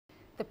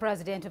The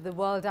president of the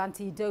World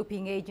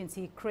Anti-Doping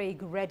Agency, Craig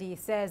Reedie,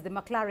 says the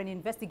McLaren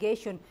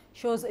investigation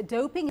shows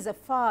doping is a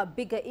far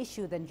bigger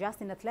issue than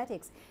just in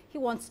athletics. He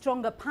wants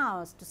stronger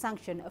powers to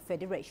sanction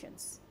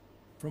federations.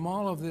 From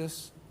all of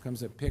this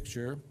comes a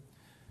picture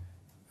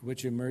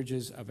which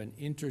emerges of an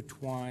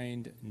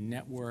intertwined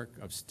network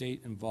of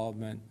state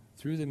involvement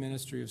through the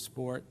Ministry of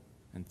Sport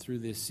and through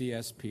the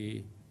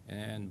CSP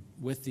and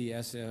with the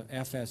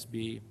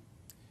FSB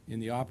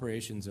in the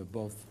operations of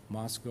both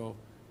Moscow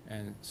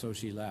and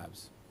Sochi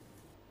labs.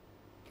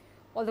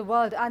 Well, the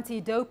World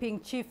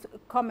Anti-Doping Chief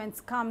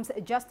comments comes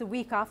just a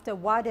week after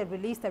WADA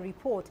released a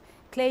report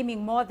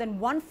claiming more than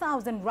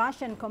 1,000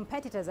 Russian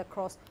competitors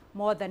across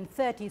more than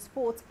 30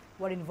 sports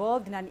were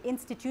involved in an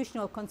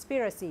institutional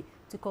conspiracy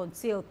to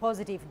conceal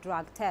positive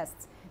drug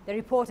tests. The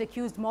report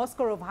accused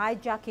Moscow of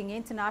hijacking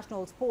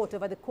international sport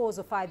over the course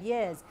of 5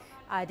 years,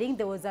 adding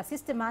there was a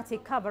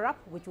systematic cover-up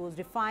which was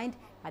refined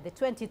at the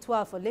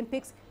 2012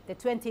 Olympics, the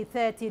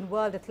 2013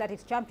 World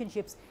Athletics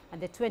Championships and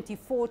the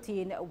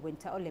 2014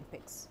 Winter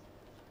Olympics.